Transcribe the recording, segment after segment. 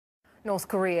North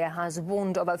Korea has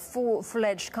warned of a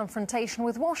full-fledged confrontation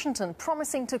with Washington,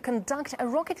 promising to conduct a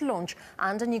rocket launch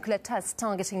and a nuclear test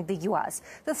targeting the U.S.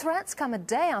 The threats come a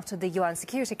day after the UN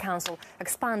Security Council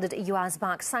expanded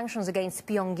US-backed sanctions against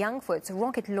Pyongyang for its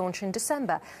rocket launch in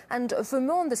December. And for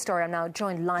more on the story, I'm now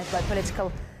joined live by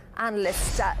political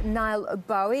analyst Niall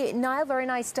Bowie. Niall, very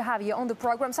nice to have you on the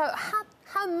program. So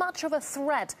how much of a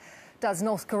threat does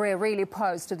North Korea really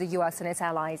pose to the US and its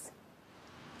allies?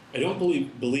 I don't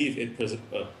believe it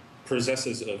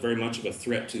possesses very much of a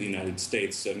threat to the United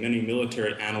States. Many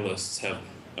military analysts have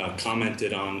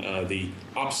commented on the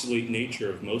obsolete nature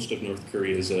of most of North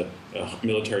Korea's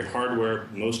military hardware.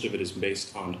 Most of it is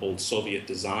based on old Soviet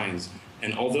designs.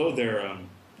 And although their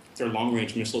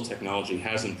long-range missile technology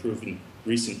has improved in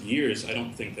recent years, I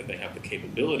don't think that they have the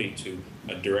capability to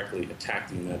directly attack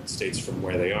the United States from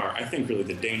where they are. I think really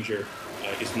the danger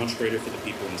is much greater for the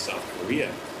people in South Korea.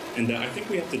 And I think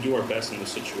we have to do our best in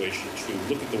this situation to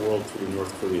look at the world through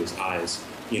North Korea's eyes.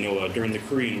 You know, during the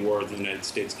Korean War, the United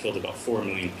States killed about 4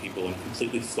 million people and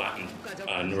completely flattened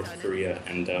North Korea.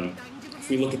 And if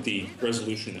we look at the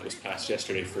resolution that was passed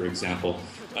yesterday, for example,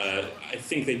 I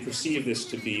think they perceive this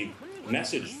to be a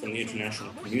message from the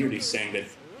international community saying that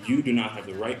you do not have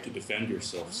the right to defend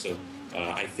yourself. So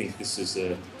I think this is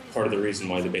part of the reason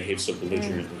why they behave so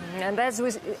belligerently. And as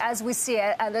we see,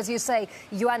 and as you say,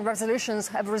 UN resolutions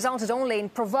have resulted only in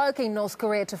provoking North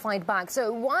Korea to fight back.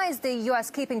 So why is the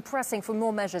US keeping pressing for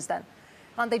more measures then?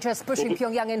 Aren't they just pushing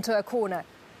Pyongyang into a corner?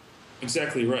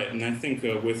 Exactly right. And I think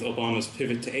with Obama's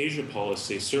pivot to Asia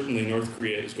policy, certainly North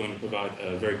Korea is going to provide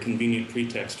a very convenient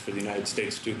pretext for the United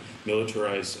States to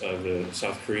militarize the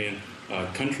South Korean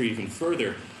country even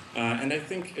further. And I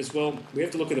think, as well, we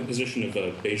have to look at the position of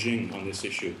Beijing on this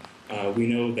issue. We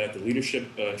know that the leadership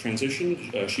transition,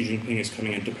 Xi Jinping is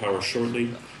coming into power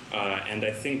shortly, and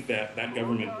I think that that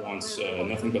government wants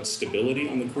nothing but stability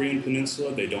on the Korean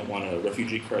Peninsula. They don't want a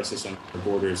refugee crisis on their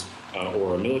borders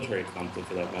or a military conflict,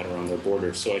 for that matter, on their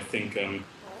borders. So I think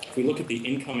if we look at the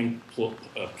incoming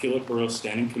Politburo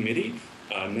Standing Committee,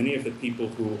 many of the people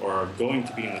who are going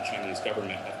to be in the Chinese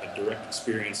government have had direct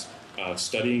experience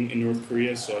studying in North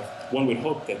Korea, so one would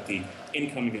hope that the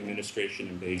incoming administration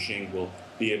in Beijing will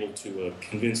be able to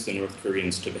convince the North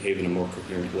Koreans to behave in a more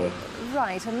coherent way.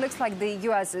 Right, and it looks like the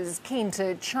US is keen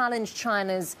to challenge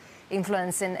China's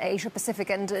influence in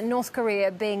Asia-Pacific, and North Korea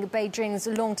being Beijing's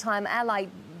longtime ally.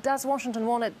 Does Washington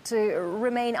want it to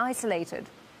remain isolated?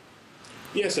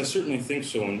 Yes, I certainly think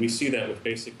so, and we see that with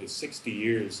basically 60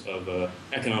 years of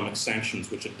economic sanctions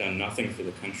which have done nothing for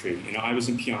the country. You know, I was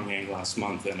in Pyongyang last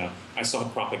month, and I saw a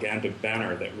propaganda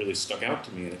banner that really stuck out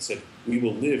to me, and it said, "We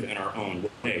will live in our own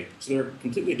way." So they're a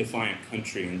completely defiant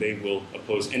country, and they will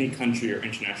oppose any country or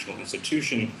international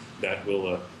institution that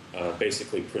will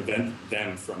basically prevent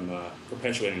them from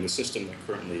perpetuating the system that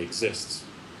currently exists.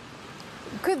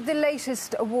 Could the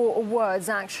latest war words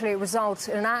actually result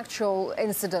in an actual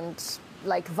incident,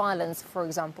 like violence, for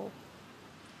example?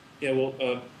 Yeah,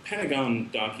 well, Pentagon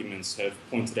documents have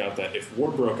pointed out that if war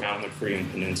broke out on the Korean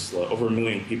Peninsula, over 1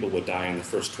 million people would die in the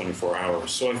first 24 hours.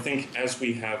 So I think as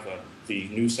we have the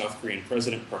new South Korean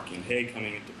president, Park Geun-hye,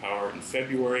 coming into power in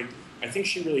February, I think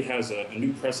she really has a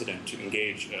new precedent to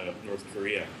engage North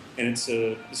Korea. And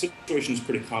the situation is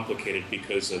pretty complicated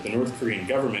because the North Korean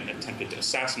government attempted to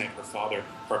assassinate her father,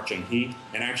 Park Geun-hye,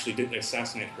 and actually did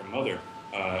assassinate her mother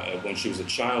when she was a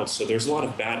child. So there's a lot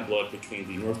of bad blood between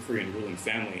the North Korean ruling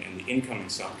family and the incoming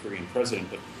South Korean president.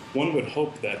 But one would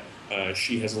hope that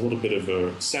she has a little bit of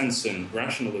a sense and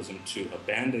rationalism to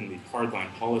abandon the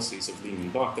hardline policies of Lee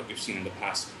Myung-bak that we've seen in the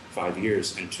past 5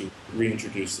 years and to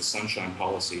reintroduce the sunshine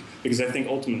policy. Because I think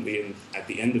ultimately, at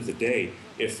the end of the day,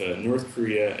 if North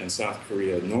Korea and South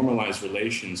Korea normalize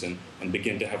relations and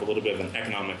begin to have a little bit of an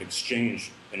economic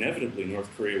exchange, inevitably North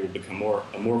Korea will become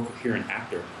a more coherent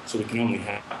actor. So we can only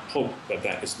hope that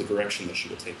that is the direction that she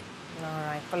will take. All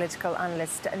right, political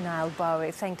analyst Niall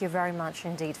Bowie, thank you very much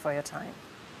indeed for your time.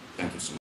 Thank you so much.